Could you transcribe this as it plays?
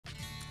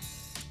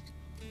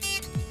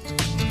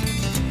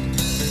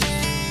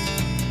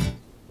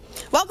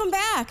Welcome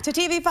back to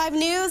TV5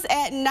 News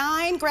at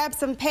 9. Grab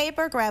some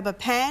paper, grab a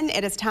pen.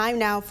 It is time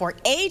now for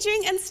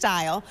Aging in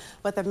Style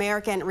with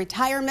American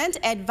Retirement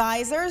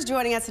Advisors.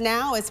 Joining us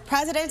now is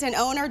President and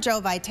owner Joe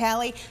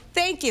Vitale.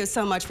 Thank you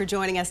so much for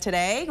joining us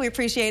today. We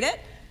appreciate it.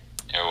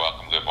 You're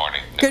welcome. Good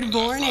morning. Good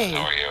morning.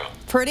 How are you?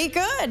 Pretty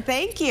good.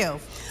 Thank you.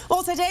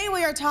 Well, today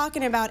we are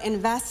talking about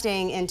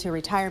investing into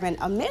retirement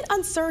amid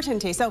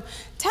uncertainty. So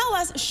tell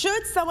us,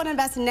 should someone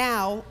invest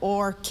now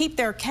or keep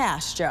their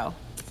cash, Joe?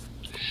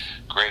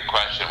 Great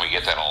question. We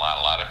get that a lot.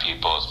 A lot of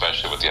people,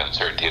 especially with the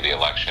uncertainty of the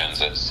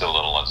elections, and still a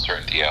little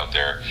uncertainty out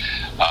there.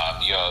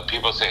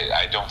 People say,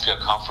 I don't feel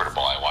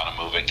comfortable. I want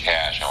to move in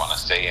cash. I want to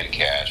stay in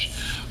cash.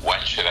 When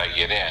should I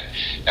get in?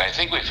 And I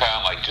think we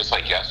found, just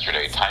like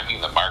yesterday, timing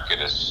the market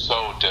is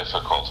so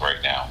difficult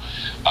right now.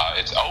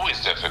 It's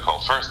always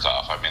difficult, first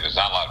off. I mean, there's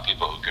not a lot of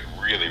people who can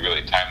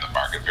really time the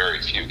market.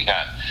 Very few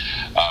can.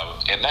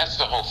 And that's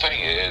the whole thing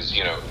is,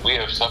 we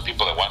have some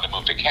people that want to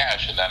move to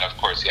cash, and then, of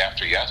course,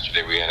 after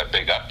yesterday, we had a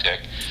big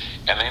uptick,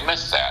 and they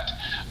missed that.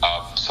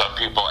 Some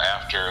people,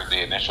 after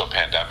the initial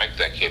pandemic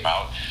that came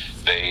out,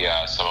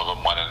 some of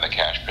them went in the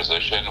cash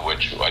position,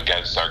 which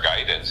against our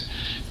guidance,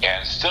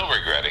 and still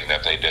regretting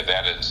that they did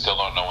that and still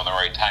don't know when the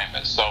right time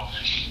is. So,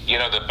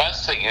 the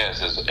best thing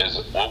is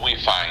what we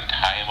find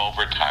time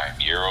over time,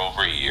 year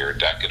over year,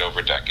 decade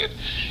over decade,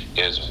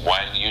 is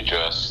when you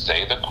just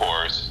stay the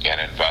course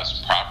and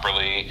invest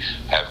properly,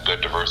 have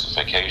good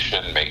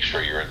diversification, make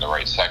sure you're in the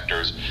right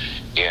sectors,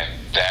 and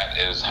that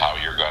is how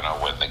you're going to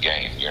win the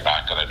game. You're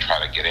not going to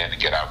try to get in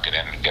and get out, get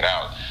in and get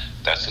out.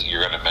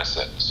 You're going to miss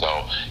it.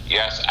 So,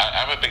 yes,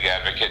 I'm a big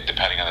advocate,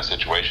 depending on the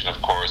situation,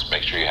 of course.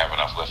 Make sure you have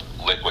enough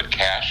liquid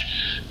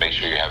cash. Make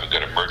sure you have a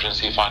good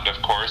emergency fund, of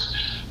course,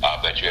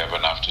 that you have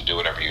enough to do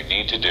whatever you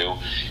need to do.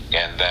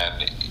 And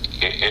then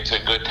it's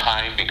a good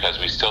time because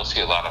we still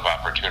see a lot of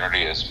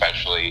opportunity,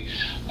 especially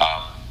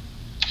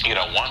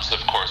once, of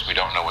course, we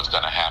don't know what's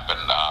going to happen.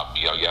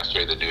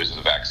 Yesterday the news of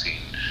the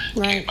vaccine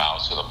came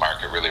out, so the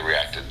market really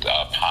reacted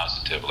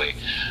positively.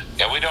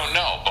 And we don't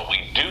know, but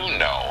we do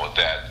know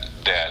that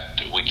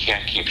we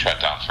can't keep shut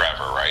down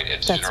forever, right?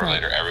 And sooner or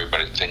later,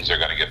 things are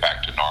going to get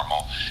back to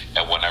normal.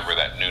 And whenever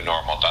that new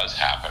normal does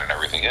happen and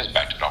everything is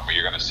back to normal,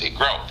 you're going to see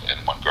growth.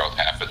 And when growth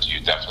happens, you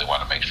definitely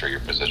want to make sure you're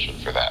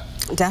positioned for that.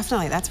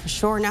 Definitely, that's for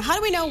sure. Now, how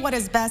do we know what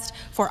is best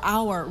for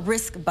our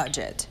risk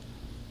budget?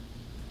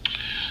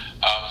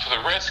 For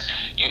the risk,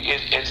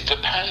 it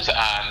depends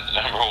on,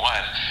 number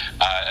one,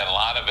 and a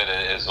lot of it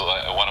is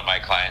one of my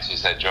clients who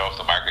said, Joe, if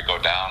the market go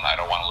down, I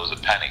don't want to lose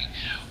a penny.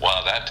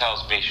 Well, that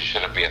tells me you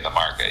shouldn't be in the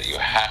market. You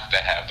have to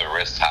have the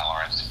risk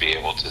tolerance to be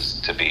able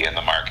to be in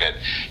the market.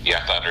 You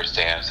have to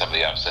understand some of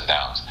the ups and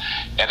downs.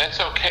 And it's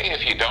okay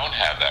if you don't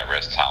have that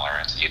risk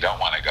tolerance and you don't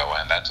want to go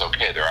in. That's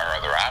okay. There are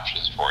other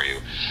options for you.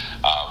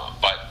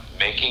 But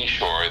making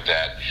sure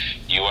that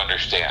you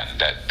understand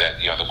that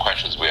the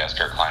questions we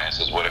ask our clients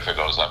is, what if it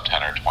goes up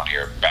 10 or 20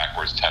 or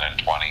backwards 10 and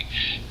 20?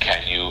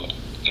 Can you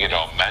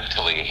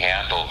mentally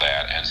handle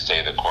that and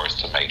stay the course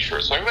to make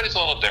sure? So everybody's a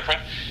little different.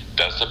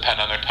 Does depend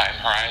on their time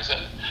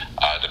horizon.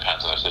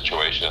 Depends on their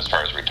situation as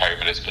far as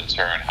retirement is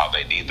concerned, how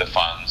they need the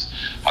funds,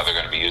 how they're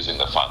going to be using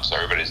the funds. So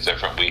everybody's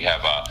different. We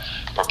have a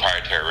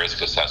proprietary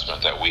risk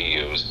assessment that we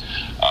use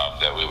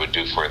that we would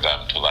do for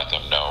them to let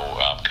them know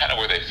kind of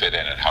where they fit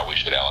in and how we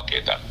should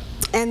allocate them.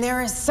 And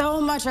there is so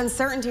much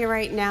uncertainty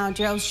right now,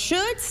 Joe.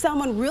 Should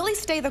someone really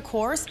stay the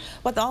course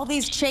with all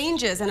these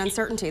changes and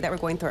uncertainty that we're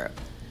going through?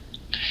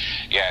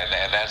 Yeah,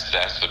 and that's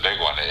the big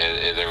one.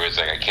 There was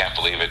I can't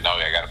believe it. No,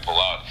 I got to pull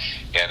out.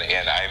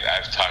 And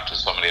I've talked to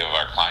so many of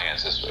our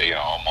clients. Almost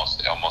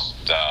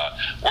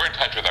we're in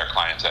touch with our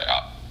clients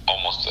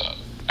almost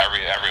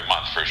every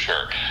month for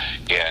sure,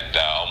 and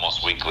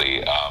almost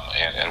weekly.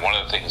 And one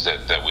of the things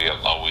that we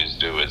always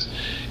do is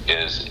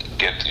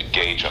get to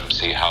gauge them,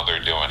 see how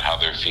they're doing, how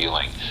they're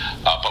feeling.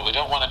 But we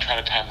don't want to try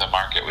to time the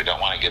market. We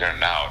don't want to get in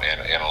and out.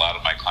 And a lot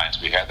of my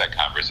clients, we had that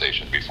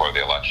conversation before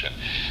the election.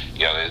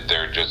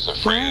 They're just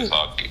afraid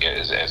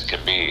as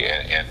can be.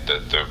 And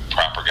the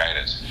proper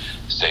guidance: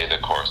 stay the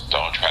course.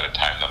 Don't try to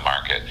time the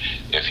market.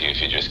 If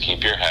you just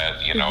keep your head,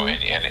 and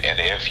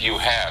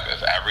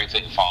if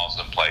everything falls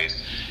in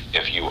place,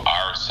 if you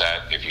are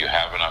set, if you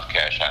have enough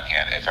cash on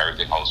hand, if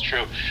everything holds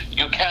true,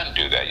 you can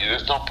do that.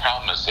 There's no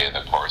problem in staying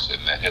the course, and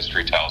the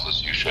history tells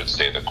us you should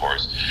stay the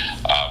course.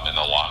 In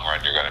the long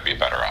run, you're going to be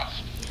better off.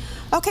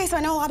 Okay, so I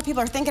know a lot of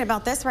people are thinking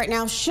about this right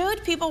now.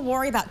 Should people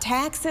worry about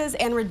taxes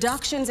and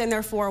reductions in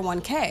their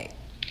 401k?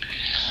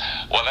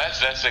 Well,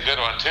 that's a good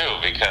one too,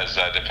 because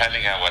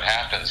depending on what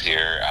happens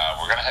here,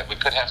 we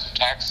could have some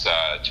tax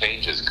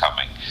changes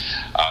coming,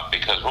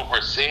 because what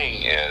we're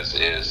seeing is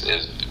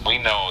we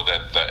know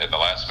that in the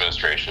last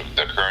administration,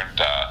 the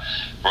current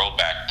rolled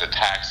back the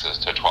taxes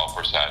to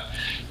 12%,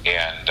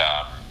 and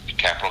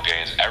capital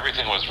gains,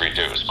 everything was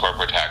reduced,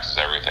 corporate taxes,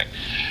 everything.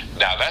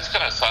 Now that's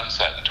going to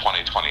sunset in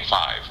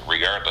 2025,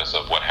 regardless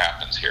of what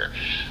happens here.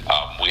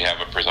 We have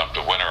a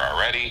presumptive winner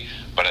already,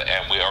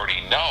 and we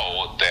already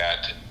know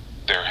that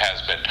there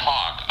has been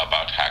talk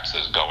about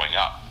taxes going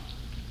up.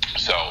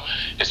 So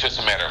it's just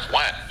a matter of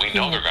when. We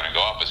know they're going to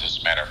go up. It's just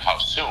just a matter of how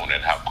soon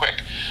and how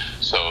quick.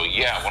 So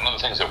yeah, one of the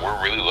things that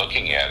we're really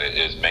looking at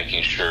is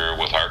making sure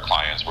with our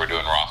clients we're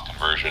doing Roth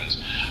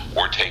conversions.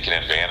 We're taking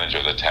advantage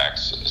of the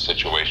tax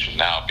situation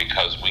now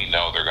because we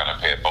know they're going to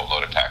pay a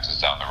boatload of taxes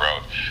down the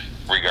road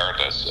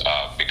regardless,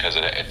 because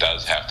it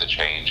does have to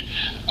change.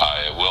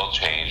 It will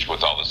change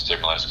with all the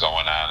stimulus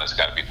going on. It's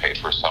got to be paid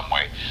for some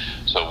way.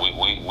 So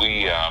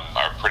we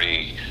are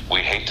pretty, we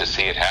hate to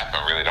see it happen.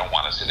 We really don't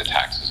want to see the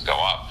taxes go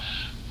up.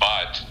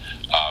 But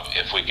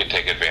if we can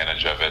take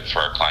advantage of it for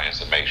our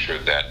clients and make sure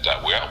that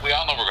we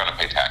all know we're going to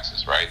pay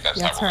taxes, right? That's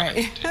how we're right.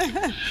 going to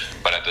continue.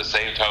 But at the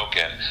same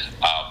token,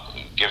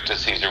 give to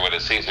Caesar what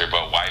is Caesar,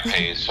 but why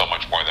pay so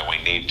much more than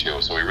we need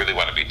to? So we really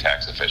want to be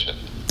tax efficient.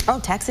 Oh,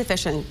 tax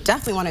efficient.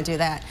 Definitely want to do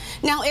that.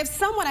 Now, if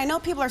someone, I know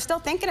people are still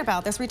thinking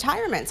about this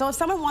retirement. So if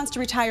someone wants to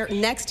retire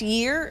next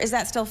year, is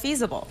that still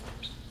feasible?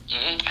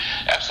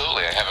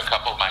 Absolutely. I have a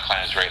couple of my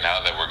clients right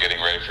now that we're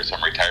getting ready for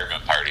some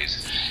retirement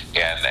parties.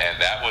 And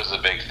that was the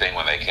big thing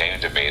when they came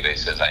to me. They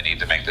said, I need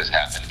to make this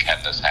happen.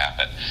 Can this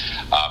happen?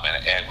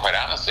 And quite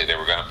honestly, they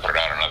were going to put it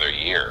out another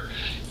year.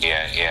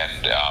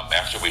 And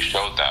after we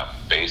showed them,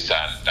 based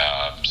on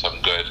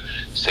some good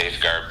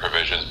safeguard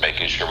provisions,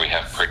 making sure we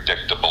have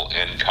predictable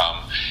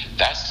income,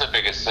 that's the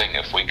biggest thing.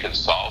 If we can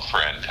solve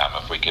for income,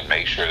 if we can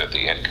make sure that the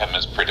income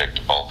is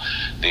predictable,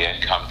 the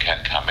income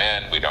can come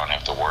in, we don't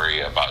have to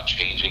worry about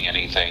changing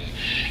anything,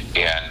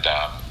 and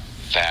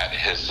that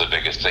is the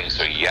biggest thing.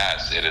 So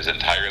yes, it is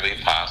entirely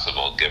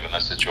possible, given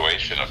the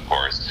situation, of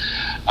course.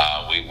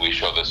 We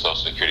show the Social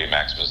Security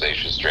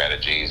maximization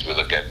strategies. We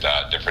look at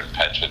different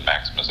pension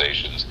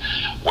maximizations,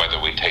 whether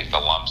we take the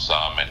lump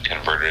sum and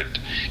convert it.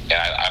 And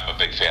I'm a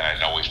big fan. I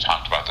know we've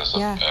talked about this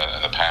in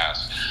the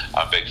past.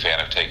 I'm a big fan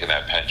of taking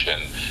that pension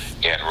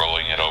and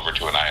rolling it over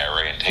to an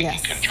IRA and taking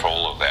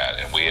control of that.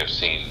 And we have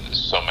seen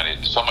so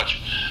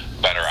much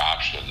better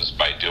options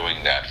by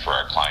doing that for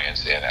our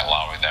clients and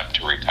allowing them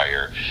to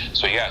retire.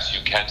 So yes,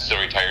 you can still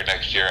retire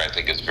next year. I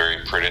think it's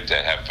very prudent to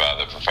have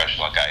the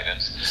professional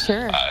guidance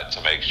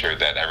to make sure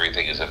that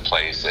everything is in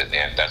place,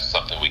 and that's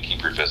something we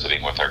keep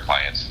revisiting with our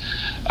clients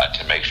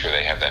to make sure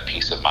they have that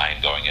peace of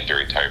mind going into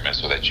retirement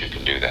so that you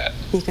can do that.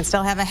 You can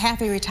still have a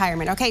happy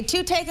retirement. Okay,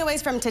 2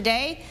 takeaways from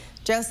today.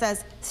 Joe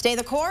says, stay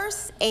the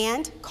course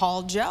and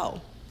call Joe.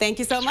 Thank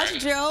you so much,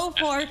 Joe,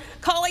 for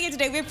calling in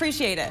today. We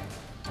appreciate it.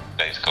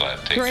 Thanks, Colette.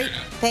 Take Great.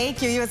 care.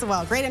 Thank you. You as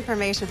well. Great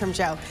information from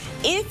Joe.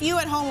 If you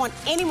at home want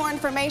any more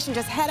information,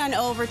 just head on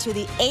over to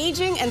the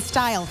Aging and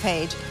Style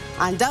page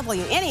on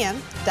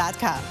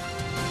WNEM.com.